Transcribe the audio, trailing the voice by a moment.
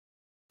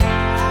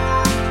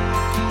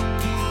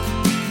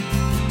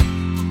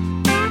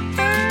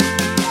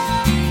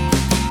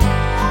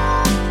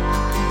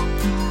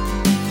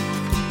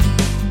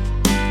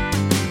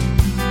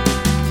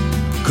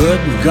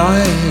Good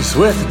guys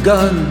with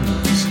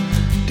guns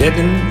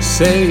didn't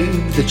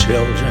save the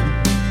children.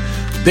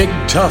 Big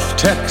tough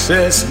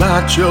Texas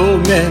macho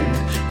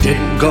men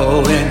didn't go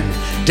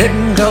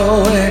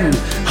in,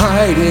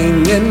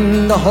 hiding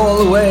in the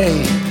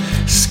hallway,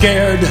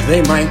 scared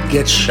they might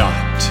get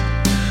shot.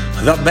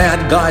 The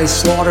bad guy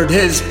slaughtered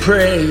his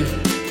prey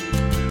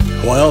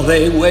while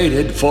they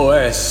waited for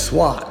a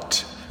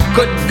SWAT.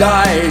 Good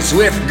guys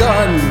with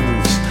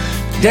guns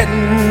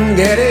didn't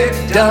get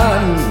it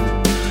done.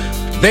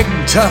 Big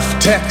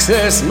tough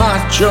Texas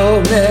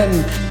macho men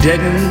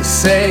didn't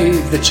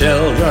save the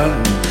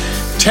children.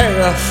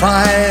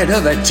 Terrified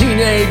of a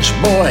teenage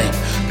boy,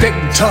 big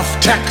tough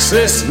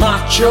Texas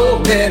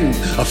macho men,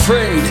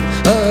 afraid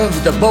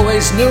of the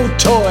boy's new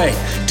toy,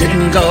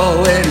 didn't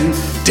go in.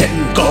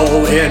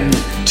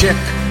 Tick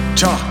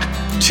tock,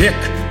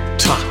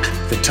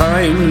 the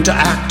time to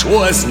act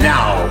was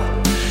now.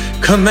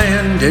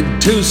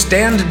 Commanded to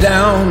stand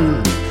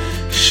down,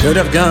 should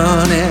have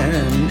gone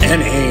in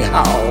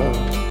anyhow.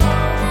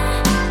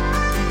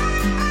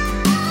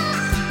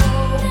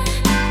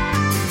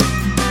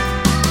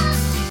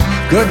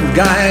 Good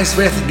guys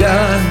with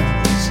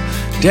guns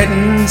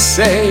didn't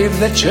save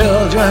the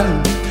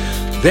children.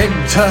 Big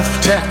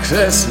tough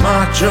Texas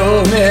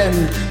macho men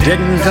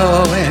didn't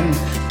go in.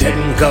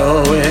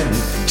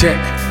 Tick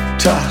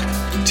tock,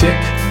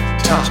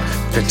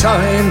 the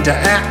time to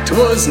act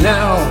was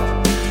now.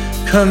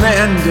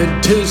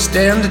 Commanded to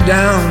stand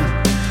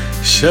down,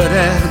 should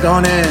have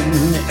gone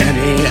in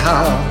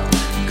anyhow.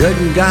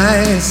 Good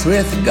guys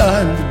with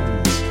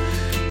guns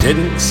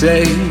didn't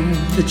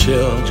save the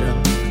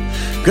children.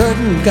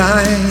 Good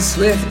guys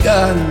with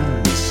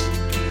guns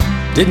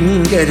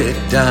didn't get it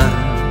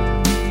done.